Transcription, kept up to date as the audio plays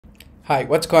Hi,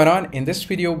 what's going on? In this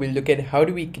video, we'll look at how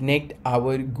do we connect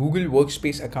our Google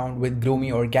Workspace account with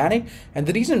GrowMeOrganic. And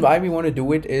the reason why we want to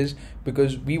do it is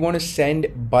because we want to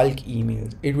send bulk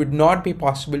emails. It would not be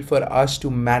possible for us to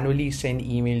manually send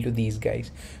email to these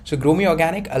guys. So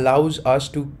GrowMeOrganic allows us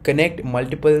to connect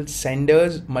multiple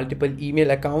senders, multiple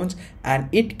email accounts, and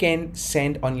it can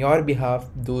send on your behalf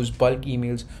those bulk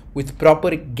emails with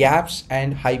proper gaps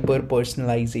and hyper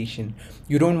personalization.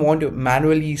 You don't want to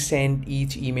manually send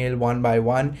each email one by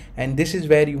one, and this is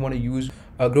where you want to use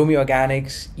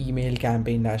GrowMeOrganic's email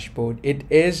campaign dashboard. It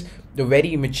is the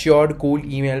very matured cold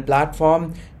email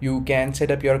platform. You can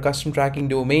set up your custom tracking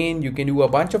domain, you can do a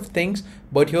bunch of things,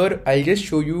 but here I'll just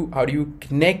show you how do you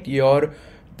connect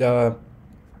the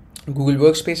Google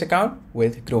Workspace account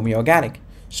with GrowMeOrganic.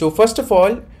 So first of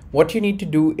all, what you need to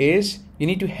do is you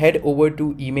need to head over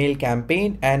to email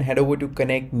campaign and head over to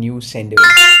connect new senders.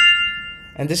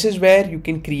 And this is where you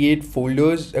can create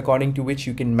folders according to which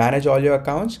you can manage all your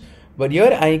accounts. But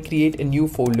here I create a new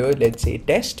folder, let's say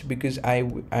test, because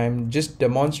I'm just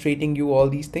demonstrating you all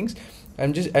these things.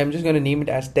 I'm just going to name it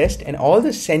as test, and all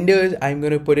the senders I'm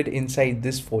going to put it inside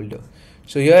this folder.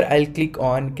 So here I'll click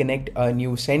on connect a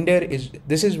new sender.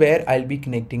 This is where I'll be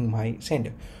connecting my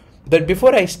sender. But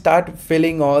before I start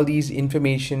filling all these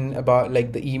information about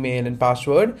like the email and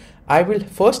password, I will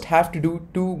first have to do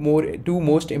two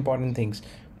most important things.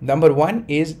 Number one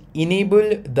is enable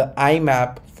the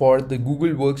IMAP for the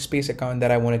Google Workspace account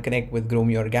that I want to connect with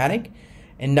GrowMeOrganic.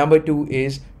 And number two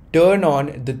is turn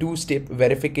on the two-step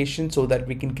verification so that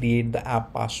we can create the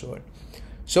app password.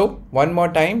 So one more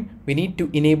time, we need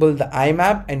to enable the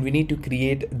IMAP and we need to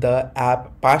create the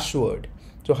app password.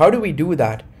 So how do we do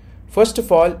that? First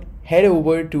of all, head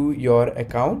over to your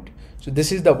account. So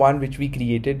this is the one which we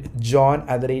created,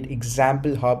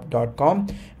 john@examplehub.com.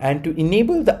 And to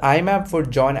enable the IMAP for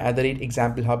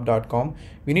john@examplehub.com,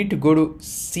 we need to go to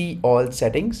see all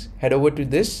settings. Head over to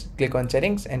this, click on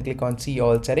settings and click on see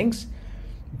all settings.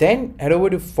 Then head over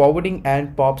to forwarding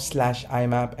and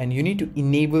pop/IMAP, and you need to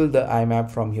enable the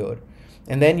IMAP from here.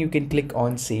 And then you can click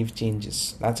on save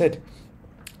changes. That's it.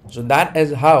 So that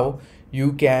is how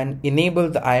you can enable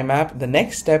the IMAP. The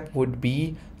next step would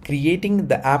be creating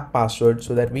the app password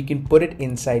so that we can put it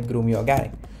inside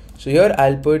GrowMeOrganic. So here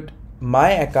I'll put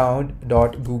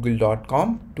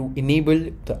myaccount.google.com to enable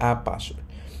the app password.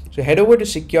 So head over to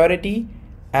security,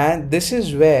 and this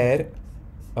is where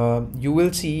you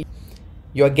will see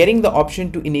you're getting the option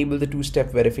to enable the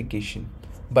two-step verification.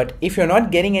 But if you're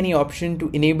not getting any option to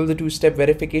enable the two-step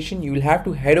verification, you will have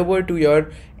to head over to your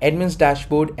admin's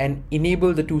dashboard and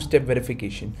enable the two-step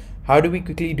verification. How do we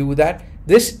quickly do that?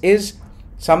 This is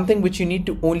something which you need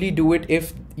to only do it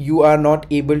if you are not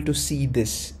able to see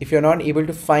this. If you're not able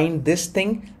to find this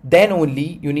thing, then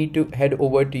only you need to head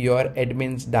over to your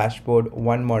admin's dashboard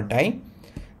one more time.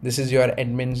 This is your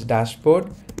admin's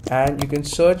dashboard, and you can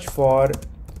search for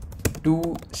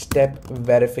two-step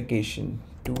verification.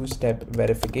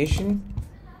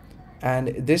 And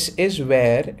this is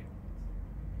where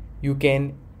you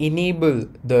can enable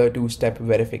the two-step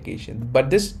verification, but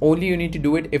this only you need to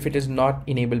do it if it is not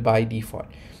enabled by default.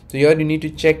 So here you need to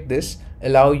check this,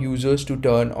 allow users to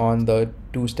turn on the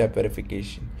two-step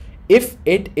verification. If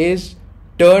it is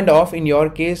turned off in your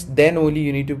case, then only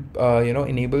you need to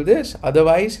enable this.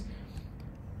 Otherwise,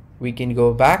 we can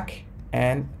go back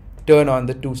and turn on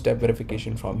the two-step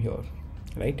verification from here,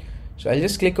 right? So I'll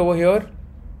just click over here,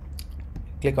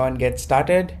 click on get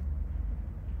started,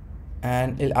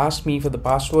 and it'll ask me for the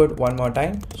password one more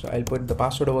time. So I'll put the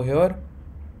password over here,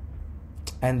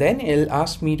 and then it'll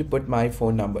ask me to put my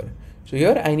phone number. So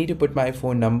here I need to put my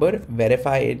phone number,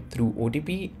 verify it through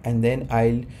OTP, and then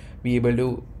I'll be able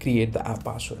to create the app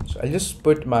password. So I'll just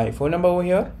put my phone number over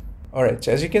here. Alright,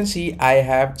 so as you can see, I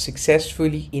have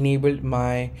successfully enabled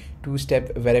my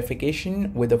two-step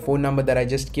verification with the phone number that I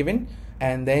just given.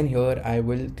 And then here I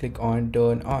will click on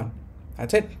turn on.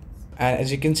 That's it. And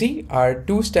as you can see, our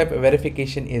two-step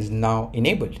verification is now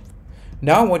enabled.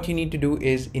 Now what you need to do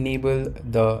is enable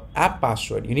the app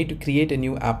password. You need to create a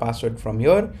new app password from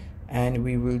here, and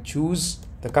we will choose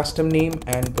the custom name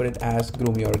and put it as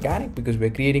GrowMeOrganic because we're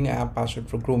creating an app password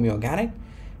for GrowMeOrganic.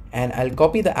 And I'll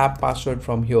copy the app password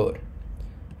from here,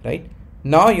 right?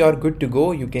 Now you're good to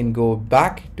go. You can go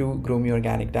back to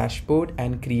GrowMeOrganic dashboard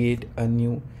and create a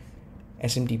new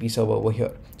SMTP server over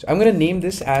here. So I'm going to name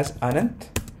this as Anant.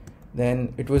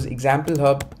 Then it was Example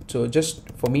Hub. So just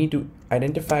for me to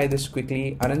identify this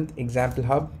quickly, Anant Example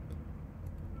Hub,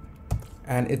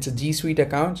 and it's a G Suite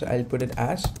account. So I'll put it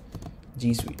as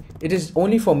G Suite. It is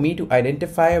only for me to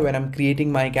identify when I'm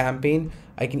creating my campaign.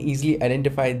 I can easily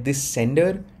identify this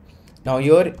sender. Now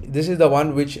here, this is the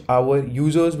one which our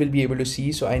users will be able to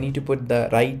see. So I need to put the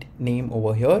right name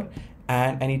over here,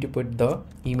 and I need to put the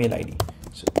email ID.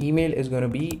 So email is going to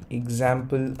be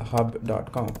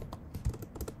examplehub.com,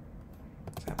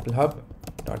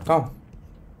 examplehub.com,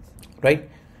 right?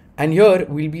 And here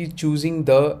we'll be choosing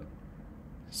the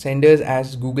senders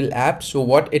as Google Apps. So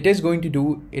what it is going to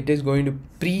do, it is going to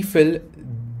pre-fill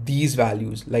these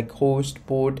values like host,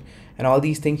 port, and all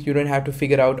these things. You don't have to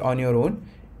figure out on your own.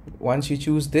 Once you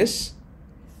choose this,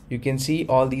 you can see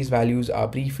all these values are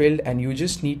pre-filled, and you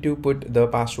just need to put the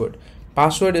password.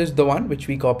 Password is the one which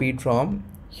we copied from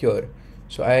here.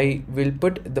 So I will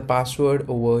put the password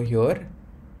over here,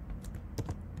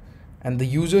 and the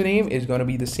username is going to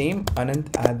be the same,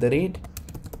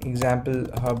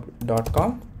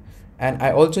 anant@examplehub.com. And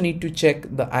I also need to check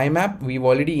the IMAP. We've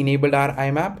already enabled our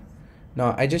IMAP.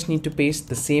 Now I just need to paste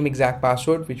the same exact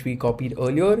password which we copied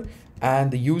earlier,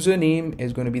 and the username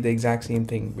is going to be the exact same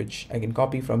thing, which I can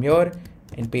copy from here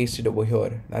and paste it over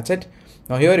here. That's it.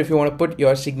 Now here, if you want to put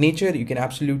your signature, you can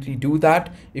absolutely do that.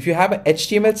 If you have an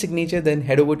HTML signature, then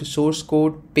head over to source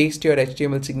code, paste your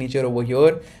HTML signature over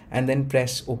here, and then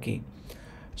press OK.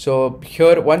 So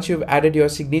here, once you've added your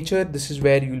signature, this is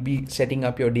where you'll be setting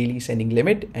up your daily sending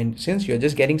limit. And since you're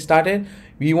just getting started,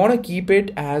 we want to keep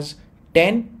it as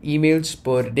 10 emails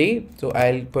per day. So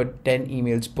I'll put 10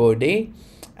 emails per day.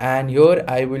 And here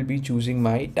I will be choosing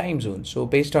my time zone. So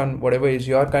based on whatever is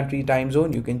your country time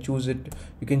zone, you can choose it.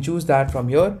 You can choose that from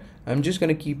here. I'm just going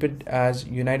to keep it as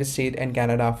United States and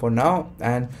Canada for now.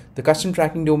 And the custom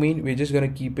tracking domain, we're just going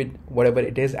to keep it whatever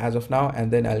it is as of now.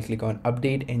 And then I'll click on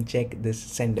update and check this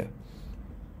sender.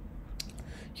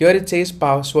 Here it says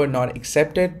password not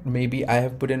accepted. Maybe I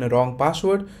have put in a wrong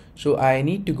password. So I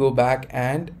need to go back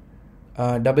and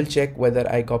double check whether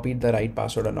I copied the right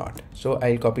password or not. So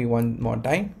I'll copy one more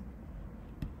time.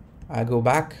 I'll go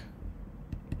back.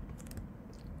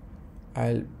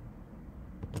 I'll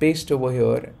paste over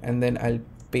here, and then I'll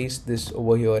paste this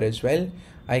over here as well.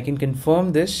 I can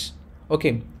confirm this.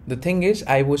 Okay, the thing is,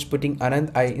 I was putting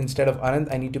Anand. Instead of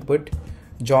Anand, I need to put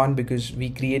John, because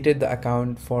we created the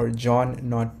account for John,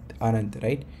 not Anand,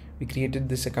 right? We created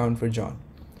this account for John.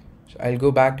 So I'll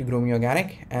go back to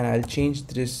GrowMeOrganic and I'll change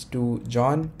this to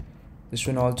John. This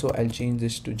one also, I'll change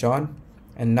this to John.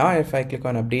 And now if I click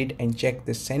on update and check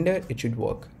this sender, it should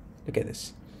work. Look at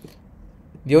this.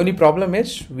 The only problem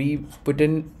is we put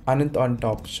in Anant on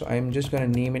top. So I'm just going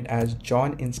to name it as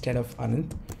John instead of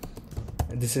Anant.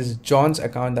 This is John's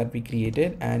account that we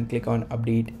created, and click on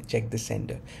update, check the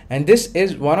sender. And this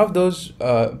is one of those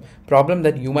problems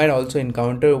that you might also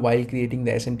encounter while creating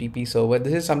the SMTP server.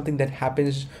 This is something that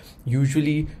happens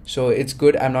usually, so it's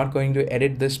good. I'm not going to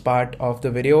edit this part of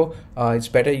the video. It's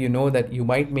better you know that you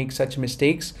might make such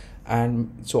mistakes. And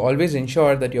so always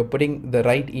ensure that you're putting the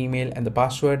right email and the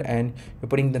password, and you're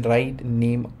putting the right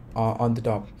name on the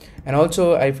top. And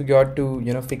also I forgot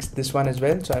to fix this one as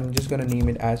well, so I'm just going to name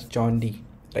it as John D,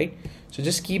 right? So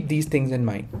just keep these things in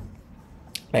mind,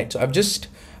 right? So I've just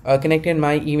connected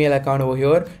my email account over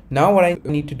here. Now what I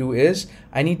need to do is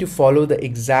I need to follow the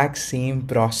exact same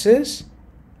process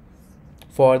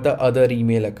for the other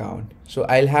email account. So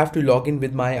I'll have to log in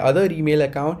with my other email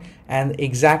account, and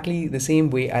exactly the same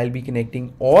way I'll be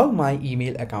connecting all my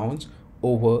email accounts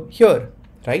over here,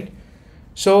 right?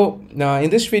 So now in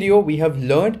this video, we have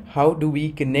learned how do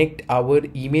we connect our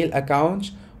email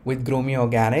accounts with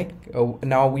GrowMeOrganic.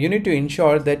 Now you need to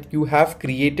ensure that you have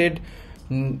created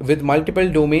with multiple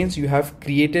domains, you have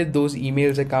created those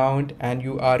emails account and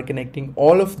you are connecting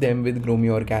all of them with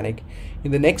GrowMeOrganic.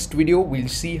 In the next video, we'll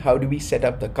see how do we set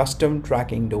up the custom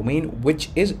tracking domain, which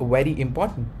is very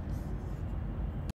important.